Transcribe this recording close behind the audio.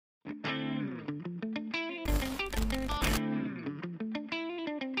What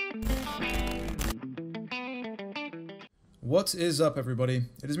is up, everybody?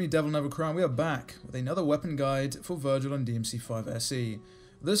 It is me, DevilNeverCry, and we are back with another weapon guide for Vergil on DMC5 SE.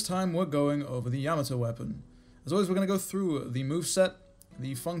 This time we're going over the Yamato weapon. As always, we're going to go through the moveset,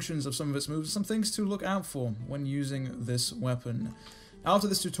 the functions of some of its moves, some things to look out for when using this weapon. After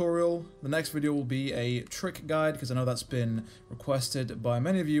this tutorial, the next video will be a trick guide, because I know that's been requested by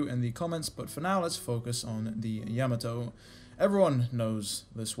many of you in the comments, but for now let's focus on the Yamato. Everyone knows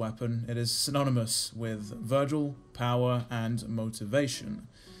this weapon. It is synonymous with Vergil, power, and motivation.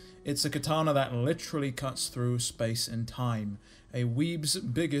 It's a katana that literally cuts through space and time, a weeb's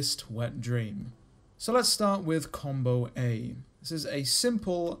biggest wet dream. So let's start with Combo A. This is a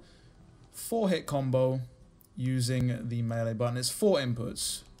simple 4-hit combo using the melee button. It's 4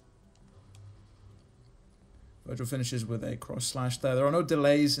 inputs. Vergil finishes with a cross slash there. There are no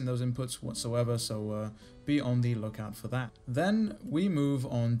delays in those inputs whatsoever, so be on the lookout for that. Then we move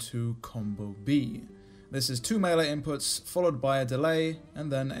on to Combo B. This is 2 melee inputs followed by a delay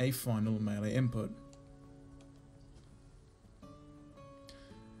and then a final melee input.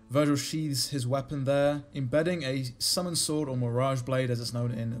 Vergil sheathes his weapon there, embedding a summon sword or mirage blade as it's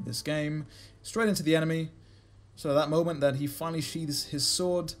known in this game, straight into the enemy. So at that moment that he finally sheathes his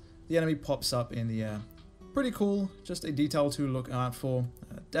sword, the enemy pops up in the air. Pretty cool, just a detail to look out for.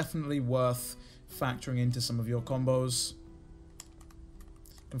 Definitely worth factoring into some of your combos.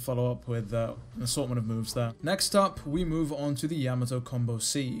 You can follow up with an assortment of moves there. Next up, we move on to the Yamato Combo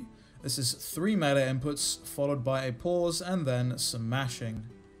C. This is 3 melee inputs, followed by a pause and then some mashing.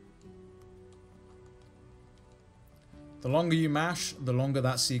 The longer you mash, the longer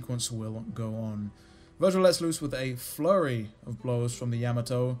that sequence will go on. Vergil lets loose with a flurry of blows from the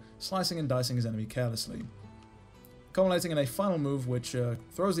Yamato, slicing and dicing his enemy carelessly, culminating in a final move which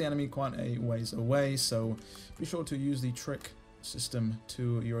throws the enemy quite a ways away, so be sure to use the trick system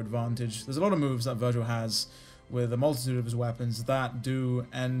to your advantage. There's a lot of moves that Vergil has with a multitude of his weapons that do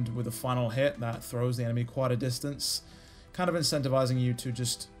end with a final hit that throws the enemy quite a distance, kind of incentivizing you to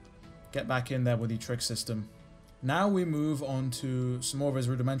just get back in there with the trick system. Now we move on to some more of his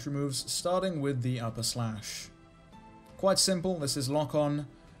rudimentary moves, starting with the upper slash. Quite simple, this is lock on,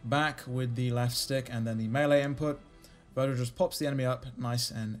 back with the left stick and then the melee input. Vergil just pops the enemy up nice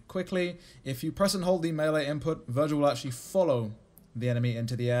and quickly. If you press and hold the melee input, Vergil will actually follow the enemy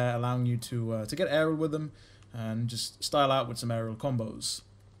into the air, allowing you to get aerial with them and just style out with some aerial combos.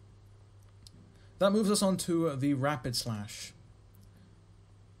 That moves us on to the rapid slash.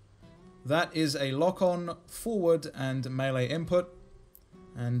 That is a lock-on, forward, and melee input,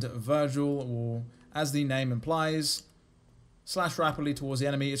 and Vergil will, as the name implies, slash rapidly towards the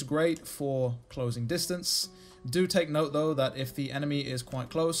enemy. It's great for closing distance. Do take note though that if the enemy is quite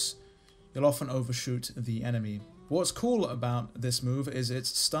close, you'll often overshoot the enemy. What's cool about this move is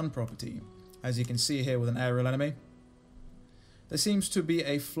its stun property, as you can see here with an aerial enemy. There seems to be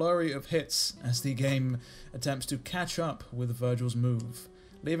a flurry of hits as the game attempts to catch up with Vergil's move,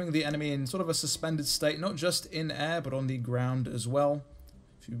 leaving the enemy in sort of a suspended state, not just in air, but on the ground as well.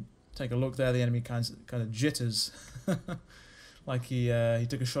 If you take a look there, the enemy kind of jitters, like he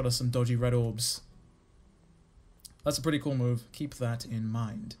took a shot of some dodgy Red Orbs. That's a pretty cool move, keep that in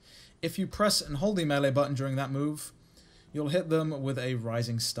mind. If you press and hold the melee button during that move, you'll hit them with a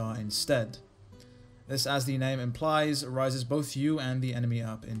rising star instead. This, as the name implies, rises both you and the enemy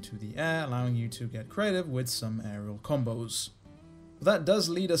up into the air, allowing you to get creative with some aerial combos. That does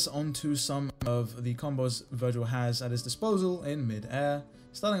lead us on to some of the combos Vergil has at his disposal in mid-air,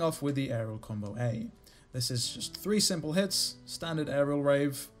 starting off with the aerial combo A. This is just 3 simple hits, standard aerial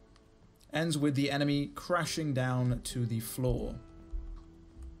rave, ends with the enemy crashing down to the floor.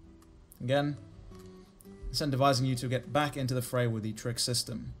 Again, incentivizing you to get back into the fray with the trick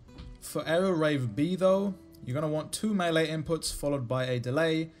system. For aerial rave B though, you're going to want 2 melee inputs followed by a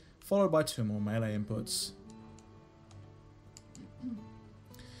delay, followed by 2 more melee inputs.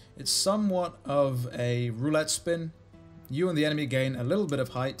 It's somewhat of a roulette spin. You and the enemy gain a little bit of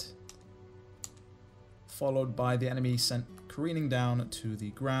height, followed by the enemy sent careening down to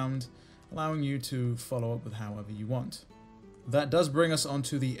the ground, allowing you to follow up with however you want. That does bring us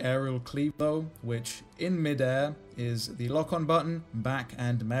onto the aerial cleave though, which in midair is the lock-on button, back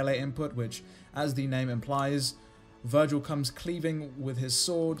and melee input, which, as the name implies, Vergil comes cleaving with his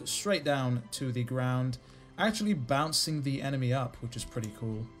sword straight down to the ground, actually bouncing the enemy up, which is pretty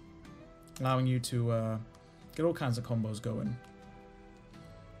cool, allowing you to get all kinds of combos going.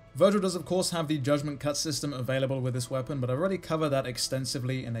 Vergil does of course have the judgment cut system available with this weapon, but I've already covered that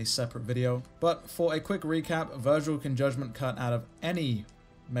extensively in a separate video. But for a quick recap, Vergil can judgment cut out of any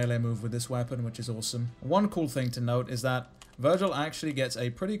melee move with this weapon, which is awesome. One cool thing to note is that Vergil actually gets a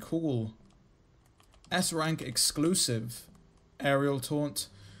pretty cool S-rank exclusive aerial taunt,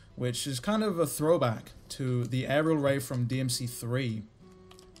 which is kind of a throwback to the aerial ray from DMC3.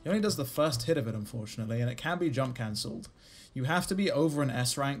 He only does the first hit of it, unfortunately, and it can be jump cancelled. You have to be over an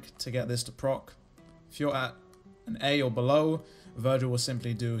S rank to get this to proc. If you're at an A or below, Vergil will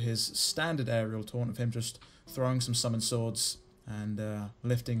simply do his standard aerial taunt of him just throwing some summon swords and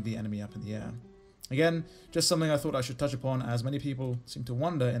lifting the enemy up in the air. Again, just something I thought I should touch upon, as many people seem to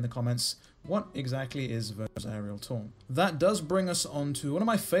wonder in the comments, what exactly is Vergil's aerial taunt? That does bring us on to one of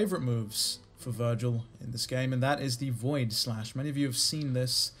my favorite moves for Vergil in this game, and that is the Void Slash. Many of you have seen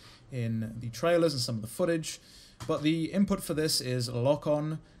this in the trailers and some of the footage, but the input for this is lock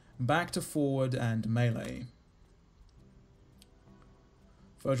on, back to forward, and melee.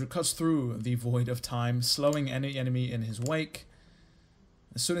 Vergil cuts through the void of time, slowing any enemy in his wake.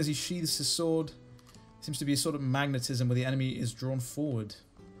 As soon as he sheathes his sword, there seems to be a sort of magnetism where the enemy is drawn forward,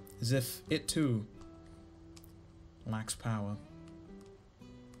 as if it too lacks power.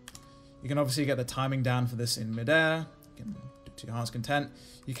 You can obviously get the timing down for this in midair, you can do it to your heart's content.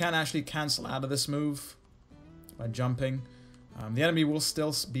 You can actually cancel out of this move by jumping. The enemy will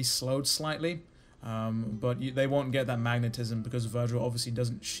still be slowed slightly, but they won't get that magnetism because Vergil obviously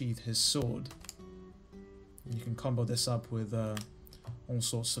doesn't sheath his sword. You can combo this up with all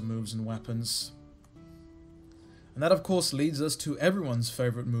sorts of moves and weapons. And that of course leads us to everyone's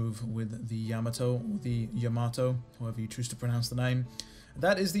favorite move with the Yamato, or the Yamato, however you choose to pronounce the name.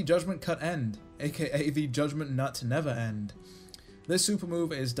 That is the Judgment Cut End, aka the Judgment Nut Never End. This super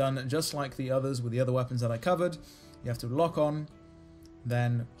move is done just like the others with the other weapons that I covered. You have to lock on,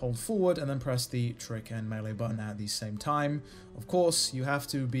 then hold forward, and then press the trick and melee button at the same time. Of course, you have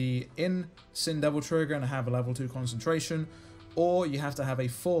to be in Sin Devil Trigger and have a level 2 concentration, or you have to have a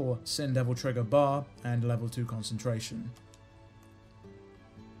full Sin Devil Trigger bar and level 2 concentration.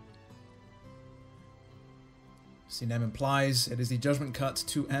 As the name implies, it is the Judgment Cut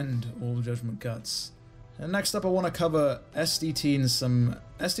to end all Judgment Cuts. And next up I want to cover SDT and some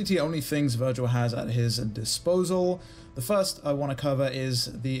SDT-only things Vergil has at his disposal. The first I want to cover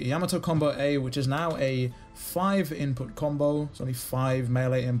is the Yamato Combo A, which is now a 5-input combo. It's only 5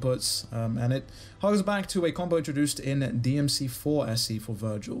 melee inputs, and it harks back to a combo introduced in DMC4 SE for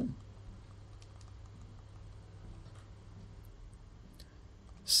Vergil.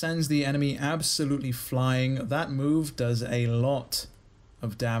 Sends the enemy absolutely flying. That move does a lot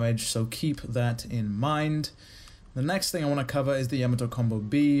of damage, so keep that in mind. The next thing I want to cover is the Yamato Combo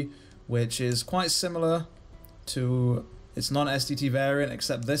B, which is quite similar to its non-SDT variant,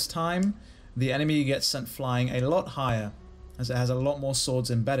 except this time the enemy gets sent flying a lot higher, as it has a lot more swords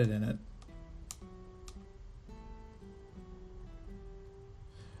embedded in it.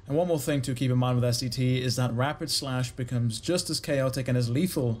 And one more thing to keep in mind with SDT is that Rapid Slash becomes just as chaotic and as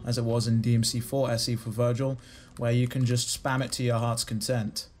lethal as it was in DMC4 SE for Vergil, where you can just spam it to your heart's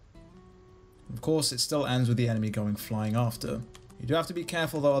content. Of course, it still ends with the enemy going flying after. You do have to be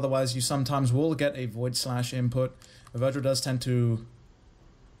careful though, otherwise you sometimes will get a Void Slash input. Vergil does tend to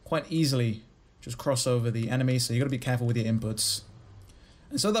quite easily just cross over the enemy, so you got to be careful with your inputs.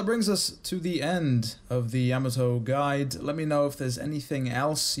 And so that brings us to the end of the Yamato guide. Let me know if there's anything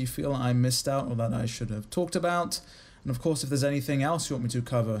else you feel I missed out or that I should have talked about. And of course, if there's anything else you want me to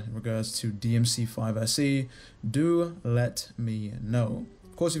cover in regards to DMC5 SE, do let me know.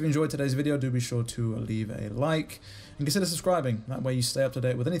 Of course, if you enjoyed today's video, do be sure to leave a like and consider subscribing. That way you stay up to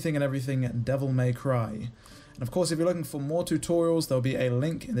date with anything and everything DevilNeverCry. And of course, if you're looking for more tutorials, there'll be a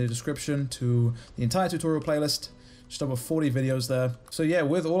link in the description to the entire tutorial playlist. Just over 40 videos there. So yeah,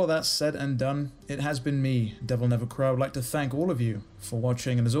 with all of that said and done, it has been me, DevilNeverCry. I would like to thank all of you for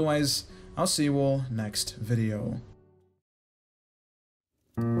watching, and as always, I'll see you all next video.